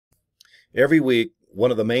every week,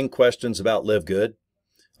 one of the main questions about Live Good,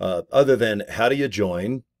 other than how do you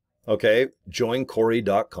join, okay,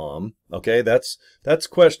 joincory.com, okay, that's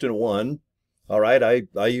question one. All right,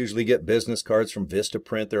 I usually get business cards from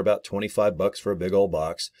Vistaprint. They're about 25 bucks for a big old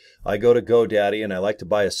box. I go to GoDaddy and I like to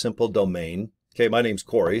buy a simple domain. Okay, my name's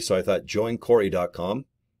Cory, so I thought joincory.com.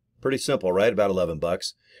 Pretty simple, right? About 11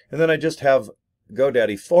 bucks. And then I just have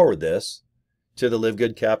GoDaddy forward this to the Live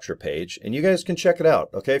Good capture page, and you guys can check it out.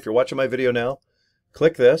 Okay, if you're watching my video now,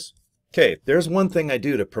 click this. Okay, there's one thing I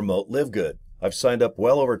do to promote Live Good. I've signed up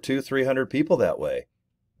well over 200-300 people that way.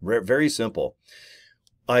 Very simple.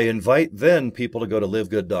 I invite then people to go to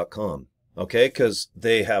livegood.com, okay, because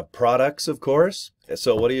they have products, of course.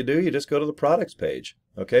 So what do? You just go to the products page,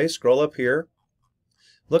 okay, scroll up here.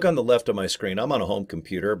 Look on the left of my screen. I'm on a home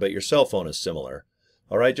computer, but your cell phone is similar.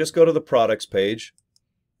 All right, just go to the products page.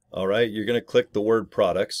 All right, you're going to click the word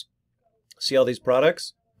products. See all these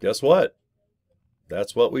products? Guess what?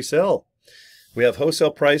 That's what we sell. We have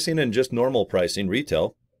wholesale pricing and just normal pricing,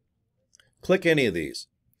 retail. Click any of these.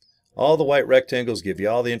 All the white rectangles give you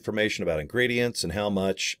all the information about ingredients and how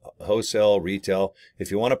much, wholesale, retail.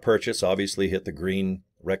 If you want to purchase, obviously hit the green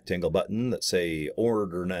rectangle button that say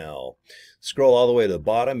order now. Scroll all the way to the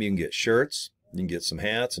bottom. You can get shirts. You can get some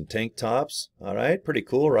hats and tank tops. All right, pretty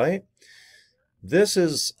cool, right? This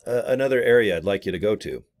is another area I'd like you to go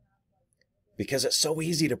to because it's so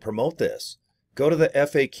easy to promote this. Go to the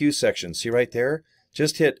FAQ section. See right there?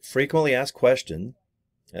 Just hit frequently asked question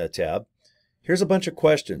tab. Here's a bunch of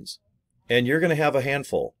questions, and you're going to have a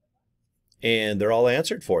handful, and they're all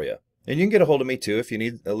answered for you. And you can get a hold of me too if you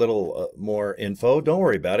need a little more info. Don't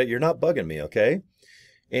worry about it. You're not bugging me, okay?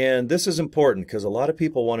 And this is important because a lot of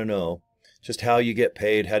people want to know just how you get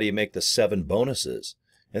paid. How do you make the 7 bonuses?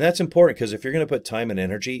 And that's important because if you're going to put time and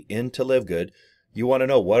energy into Live Good, you want to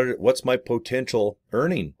know what's my potential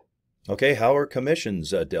earning. Okay, how are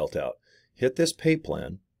commissions dealt out? Hit this pay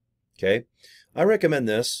plan. Okay, I recommend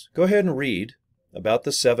this. Go ahead and read about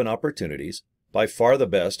the 7 opportunities. By far the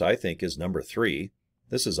best, I think, is number 3.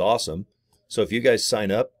 This is awesome. So if you guys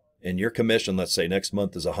sign up and your commission, let's say next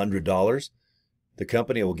month is $100, the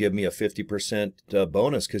company will give me a 50%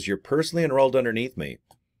 bonus because you're personally enrolled underneath me.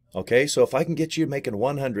 Okay, so if I can get you making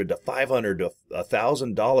 $100 to $500 to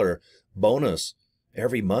 $1,000 bonus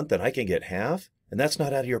every month, then I can get half, and that's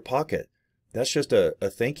not out of your pocket. That's just a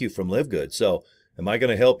thank you from Live Good. So am I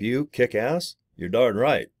going to help you kick ass? You're darn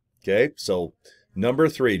right. Okay, so number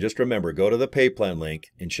 3, just remember, go to the pay plan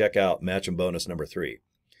link and check out match and bonus number 3.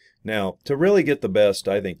 Now, to really get the best,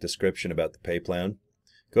 I think, description about the pay plan,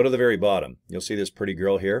 go to the very bottom. You'll see this pretty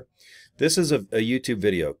girl here. This is a YouTube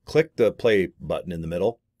video. Click the play button in the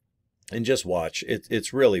middle and just watch.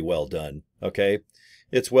 It's really well done, okay?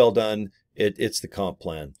 It's well done. It's the comp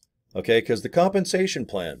plan, okay? Because the compensation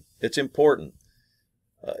plan, it's important.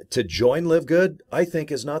 To join Live Good, I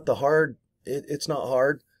think is not the hard. It's not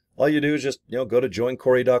hard. All you do is just go to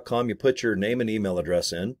joincory.com. You put your name and email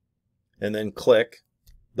address in, and then click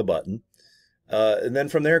the button. And then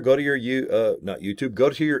from there, go to your not YouTube. Go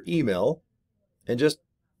to your email, and just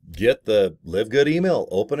get the Live Good email.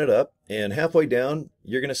 Open it up, and halfway down,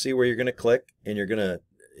 you're going to see where you're going to click, and you're going to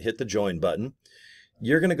hit the join button.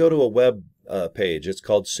 You're going to go to a web page. It's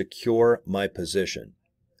called Secure My Position.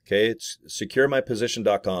 Okay, it's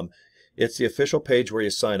securemyposition.com. It's the official page where you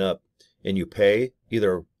sign up and you pay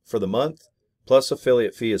either for the month plus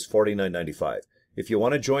affiliate fee is $49.95. If you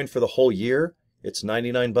want to join for the whole year, it's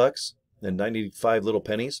 99 bucks and 95 little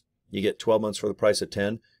pennies. You get 12 months for the price of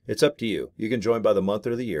 10. It's up to you. You can join by the month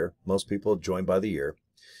or the year. Most people join by the year.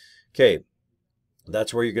 Okay,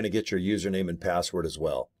 that's where you're going to get your username and password as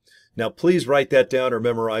well. Now, please write that down or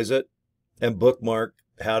memorize it and bookmark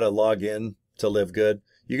how to log in to Live Good.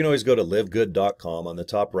 You can always go to livegood.com. On the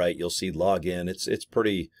top right, you'll see login. It's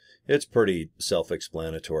pretty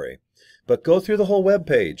self-explanatory. But go through the whole web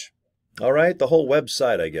page. All right, the whole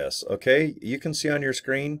website, I guess. Okay, you can see on your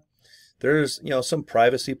screen there's some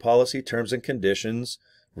privacy policy, terms and conditions,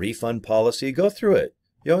 refund policy. Go through it.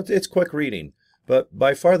 It's quick reading, but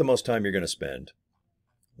by far the most time you're going to spend.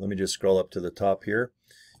 Let me just scroll up to the top here.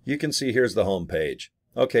 You can see here's the home page.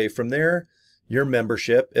 Okay, from there, your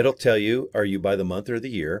membership, it'll tell you, are you by the month or the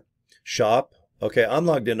year? Shop. Okay, I'm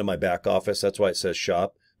logged into my back office. That's why it says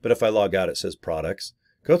shop. But if I log out, it says products.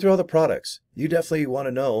 Go through all the products. You definitely want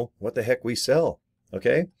to know what the heck we sell.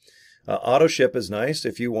 Okay? Auto ship is nice.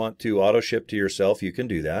 If you want to auto ship to yourself, you can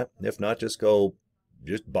do that. If not, just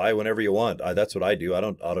buy whenever you want. That's what I do. I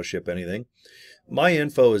don't auto ship anything. My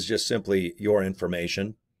info is just simply your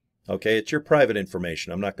information. Okay, it's your private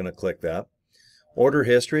information. I'm not going to click that. Order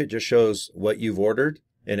history, it just shows what you've ordered,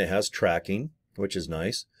 and it has tracking. which is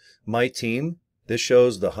nice. My team, this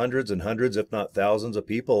shows the hundreds and hundreds, if not thousands of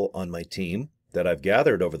people on my team that I've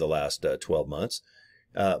gathered over the last 12 months.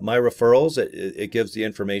 My referrals, it gives the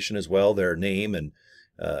information as well, their name and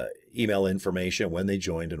email information, when they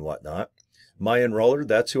joined and whatnot. My enroller,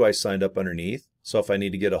 that's who I signed up underneath. So if I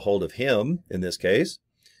need to get a hold of him, in this case,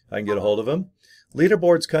 I can get a hold of him.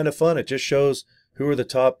 Leaderboard's kind of fun. It just shows who are the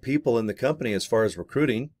top people in the company as far as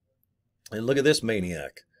recruiting. And look at this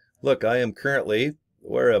maniac. Look, I am currently,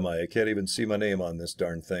 where am I? I can't even see my name on this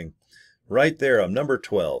darn thing. Right there, I'm number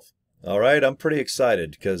 12. All right, I'm pretty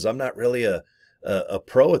excited because I'm not really a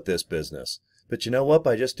pro at this business. But you know what?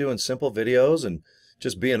 By just doing simple videos and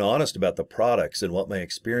just being honest about the products and what my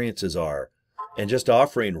experiences are and just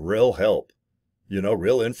offering real help, you know,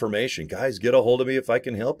 real information. Guys, get a hold of me if I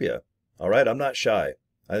can help you. All right, I'm not shy.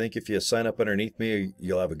 I think if you sign up underneath me,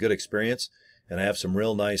 you'll have a good experience, and I have some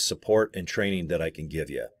real nice support and training that I can give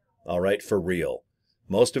you. All right, for real.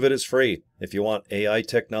 Most of it is free. If you want AI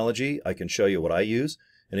technology, I can show you what I use.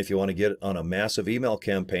 And if you want to get on a massive email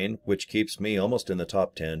campaign, which keeps me almost in the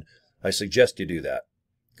top 10, I suggest you do that.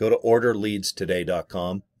 Go to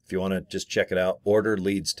orderleadstoday.com. If you want to just check it out,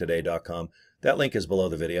 orderleadstoday.com. That link is below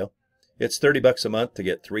the video. It's $30 a month to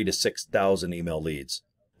get 3,000 to 6,000 email leads.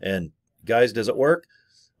 And guys, does it work?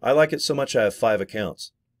 I like it so much I have 5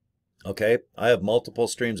 accounts. Okay, I have multiple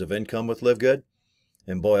streams of income with LiveGood.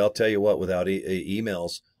 And boy, I'll tell you what, without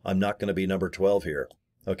emails, I'm not going to be number 12 here.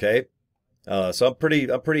 Okay? So I'm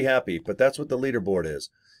pretty happy, but that's what the leaderboard is.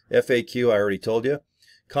 FAQ, I already told you.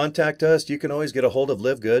 Contact us. You can always get a hold of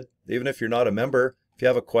LiveGood, even if you're not a member. If you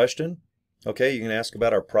have a question, okay, you can ask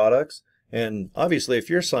about our products. And obviously, if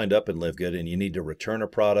you're signed up in LiveGood and you need to return a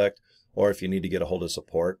product, or if you need to get a hold of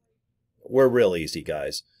support, we're real easy,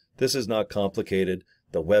 guys. This is not complicated.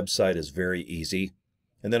 The website is very easy.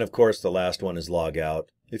 And then, of course, the last one is log out.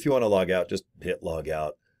 If you want to log out, just hit log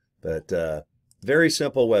out. But very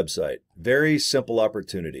simple website, very simple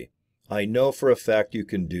opportunity. I know for a fact you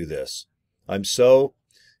can do this. I'm so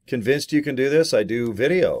convinced you can do this. I do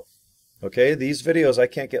video. Okay, these videos, I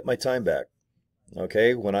can't get my time back.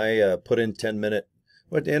 Okay, when I put in 10-minute,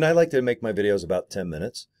 and I like to make my videos about 10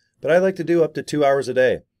 minutes, but I like to do up to 2 hours a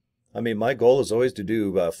day. I mean, my goal is always to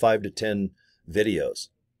do 5 to 10 videos.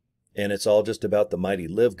 And it's all just about the mighty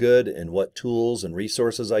LiveGood and what tools and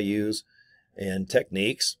resources I use and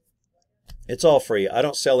techniques. It's all free. I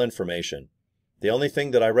don't sell information. The only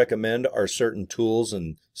thing that I recommend are certain tools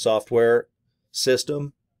and software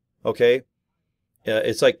system. Okay?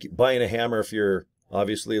 It's like buying a hammer if you're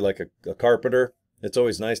obviously like a carpenter. It's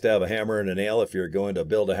always nice to have a hammer and a nail if you're going to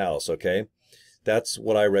build a house. Okay? That's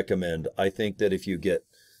what I recommend. I think that if you get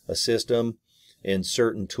a system and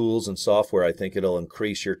certain tools and software, I think it'll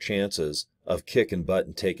increase your chances of kicking butt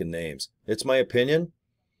and taking names. It's my opinion,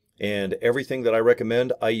 and everything that I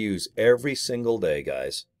recommend, I use every single day,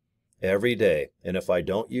 guys. Every day. And if I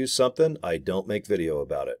don't use something, I don't make video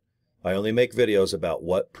about it. I only make videos about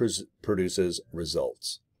what produces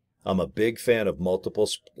results. I'm a big fan of multiple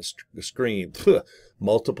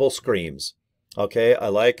screams. Okay, I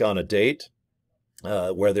like on a date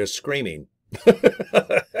where there's screaming.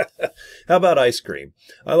 How about ice cream?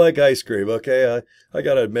 I like ice cream, okay? I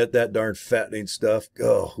gotta admit that darn fattening stuff.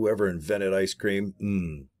 Oh, whoever invented ice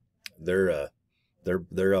cream, they're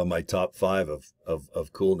on my top 5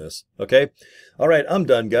 of coolness. Okay? All right, I'm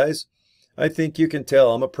done, guys. I think you can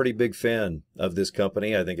tell I'm a pretty big fan of this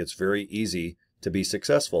company. I think it's very easy to be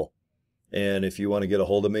successful. And if you want to get a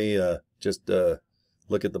hold of me, just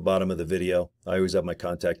look at the bottom of the video. I always have my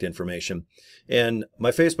contact information. And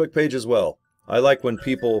my Facebook page as well. I like when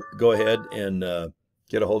people go ahead and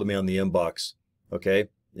get a hold of me on the inbox, okay,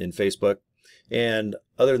 in Facebook. And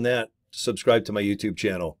other than that, subscribe to my YouTube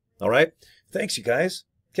channel. All right? Thanks, you guys.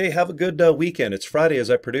 Okay, have a good weekend. It's Friday as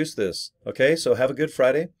I produce this. Okay, so have a good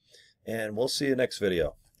Friday, and we'll see you next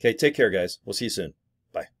video. Okay, take care, guys. We'll see you soon.